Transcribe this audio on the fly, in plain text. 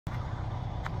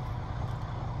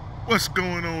What's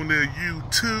going on there,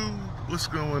 YouTube? What's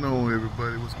going on,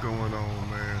 everybody? What's going on,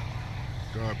 man?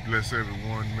 God bless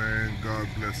everyone, man. God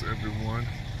bless everyone.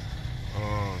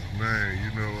 Man,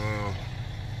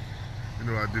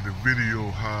 I did a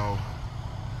video how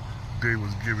they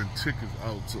was giving tickets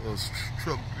out to us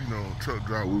truck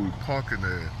drivers we were parking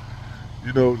there.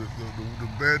 You know, the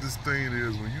baddest thing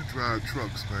is when you drive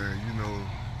trucks, man.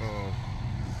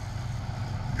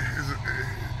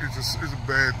 It's a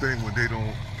bad thing when they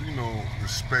don't,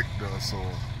 respect us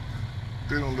or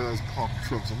they don't let us park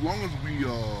trucks. As long as we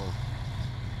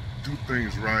do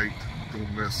things right,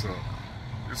 don't mess up.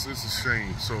 It's a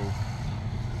shame. So,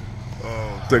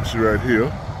 section right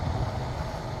here.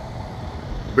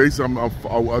 Basically,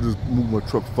 I just move my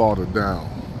truck farther down.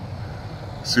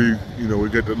 See, we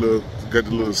get the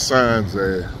little signs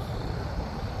there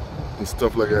and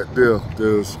stuff like that.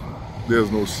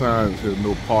 There's no signs here,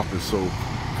 no parking. So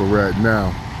for right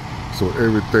now, so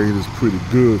everything is pretty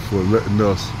good for letting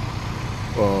us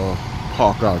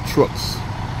park our trucks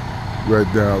right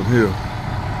down here.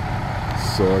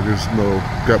 So I just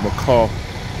got my car.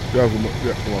 That's where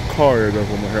my car at. That's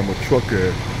where I'm gonna have my truck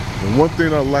at. And one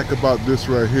thing I like about this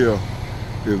right here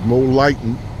is more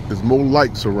lighting. There's more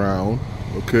lights around.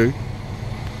 Okay.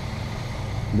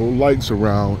 More lights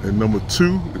around. And number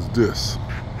two is this.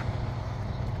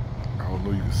 I don't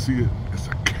know if you can see it. It's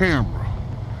a camera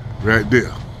right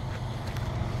there.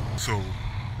 So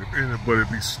if anybody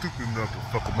be stupid enough to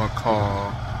fuck with my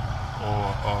car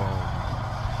or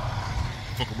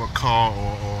fuck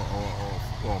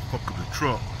with the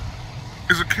truck,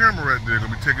 there's a camera right there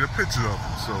gonna be taking a picture of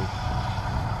it. So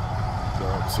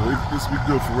this will be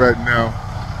good for right now.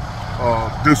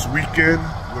 This weekend,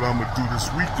 what I'm gonna do this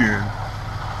weekend,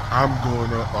 I'm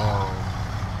gonna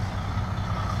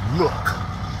look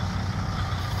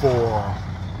for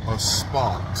a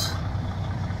spot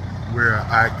where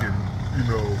I can,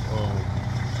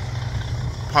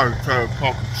 probably try to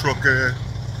park the truck at.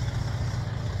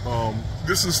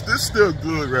 This still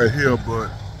good right here, but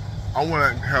I want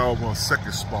to have a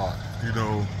second spot,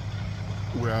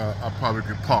 where I probably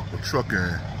can park the truck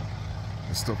at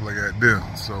and stuff like that there.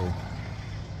 So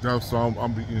that's what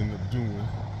I'm beginning to doing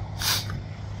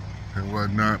and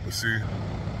whatnot. But see,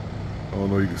 I don't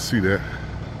know if you can see that.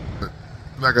 But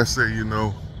like I say,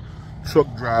 truck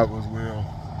drivers will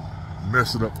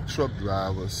mess it up for truck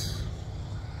drivers.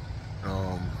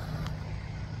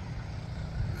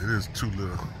 It is too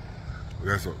little.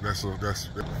 That's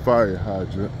a fire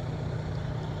hydrant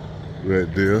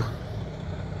right there.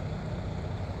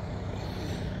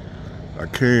 I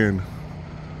can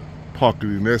park it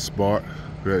in that spot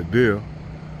right there.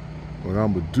 What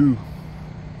I'm gonna do,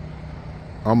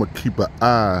 I'm gonna keep an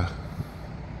eye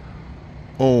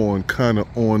on,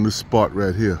 on this spot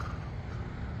right here.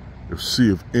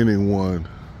 See if anyone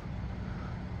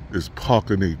is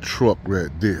parking a truck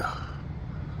right there.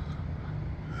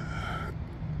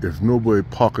 If nobody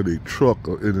parking a truck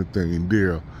or anything in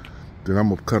there, then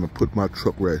I'm gonna put my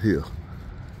truck right here.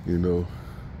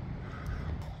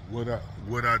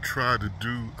 What I try to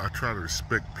do, I try to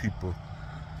respect people,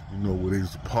 where they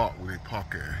park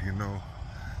at,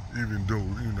 even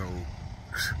though,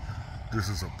 this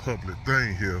is a public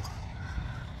thing here.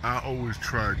 I always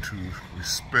try to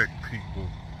respect people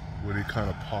where they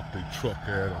park their truck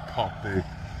at or park their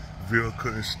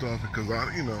vehicle and stuff, because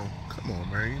come on,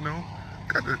 man,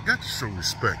 got to show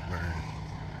respect, man.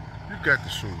 You got to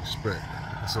show respect.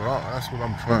 So that's what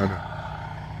I'm trying to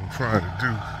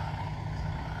do.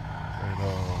 And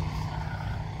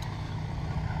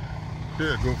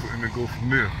yeah, go from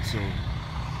there. So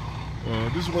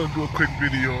just want to do a quick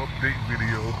update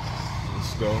video and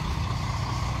stuff.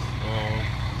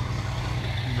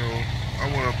 I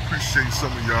want to appreciate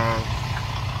some of y'all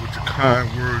with your kind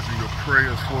words and your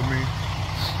prayers for me.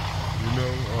 I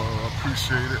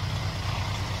appreciate it.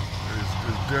 It's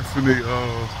definitely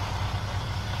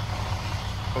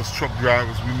us truck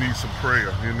drivers, we need some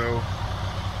prayer.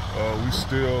 We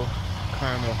still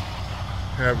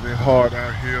having it hard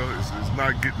out here. It's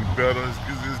not getting better.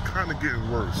 It's kind of getting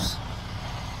worse.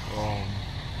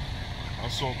 I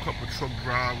saw a couple of truck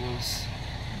drivers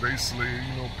basically,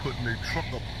 putting their truck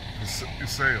up for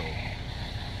sale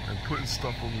and putting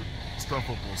stuff up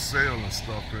on sale and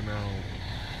stuff, and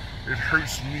it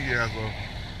hurts me as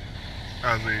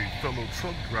a fellow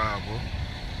truck driver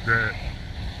that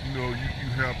you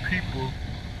have people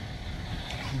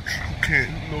who can't,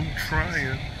 who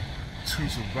trying to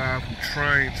survive, who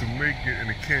trying to make it and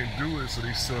they can't do it, so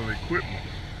they sell equipment.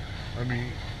 I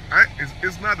mean,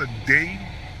 it's not a day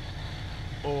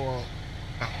or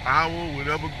an hour,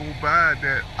 whatever go by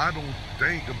that I don't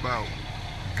think about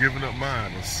giving up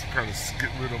mine, or trying to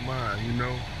get rid of mine, you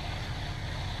know.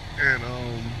 And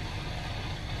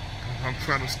I'm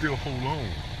trying to still hold on.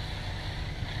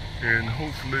 And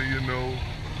hopefully, you know,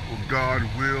 with God's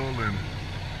will, and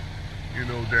you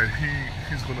know that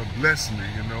He's gonna bless me.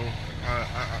 You know,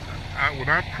 when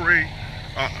I pray,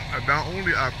 not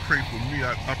only I pray for me,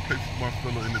 I pray for my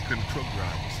fellow independent truck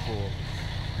drivers for,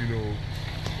 you know,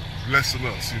 blessing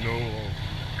us. You know,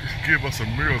 give us a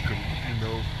miracle. You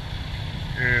know,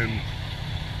 and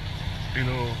you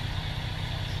know.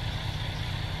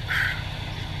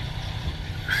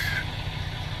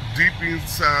 Deep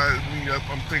inside me,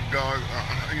 I'm thinking God,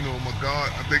 you know, my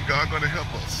God, I think God gonna help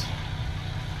us.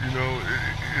 You know,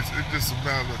 it's just a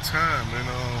matter of time. And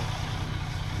I'm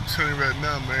telling you right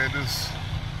now, man, the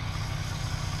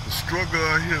struggle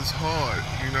out here is hard.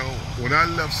 You know, when I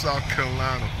left South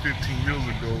Carolina 15 years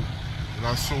ago, and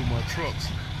I sold my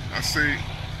trucks, I say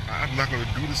I'm not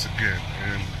gonna do this again.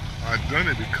 And I done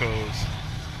it because,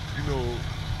 you know,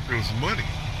 it was money,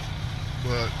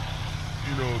 but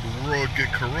you know, the world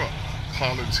get corrupt.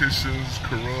 Politicians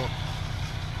corrupt,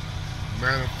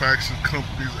 manufacturing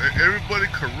companies, everybody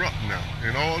corrupt now.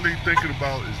 And all they thinking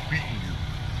about is beating you.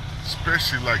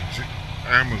 Especially like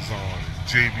Amazon,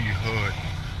 JB Hunt,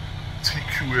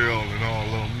 TQL and all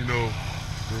of them. You know,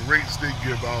 the rates they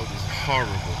give out is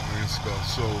horrible and stuff.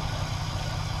 So,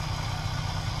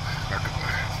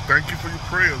 thank you for your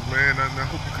prayers, man. And I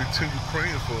hope you continue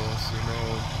praying for us. And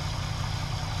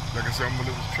like I said, I'm gonna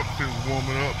let this truck finish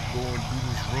warming up, go and do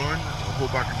this run. I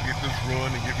hope I can get this run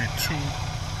and give me 2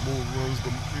 more runs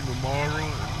tomorrow,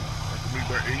 and I can make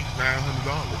about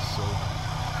 $800–900. So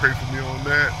pray for me on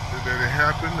that it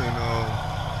happen, and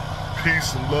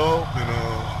peace and love, and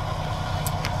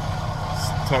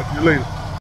talk to you later.